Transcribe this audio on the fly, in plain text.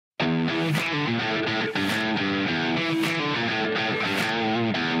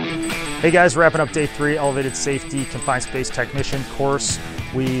Hey guys, wrapping up day 3, Elevated Safety Confined Space Technician course.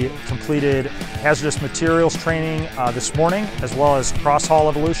 We completed hazardous materials training this morning, as well as cross-haul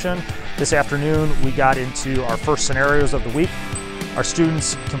evolution. This afternoon, we got into our first scenarios of the week. Our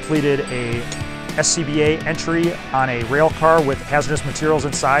students completed a SCBA entry on a rail car with hazardous materials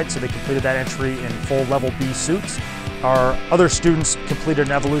inside, so they completed that entry in full level B suits. Our other students completed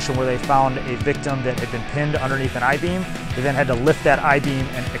an evolution where they found a victim that had been pinned underneath an I-beam. They then had to lift that I-beam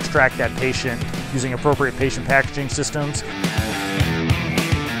and extract that patient using appropriate patient packaging systems.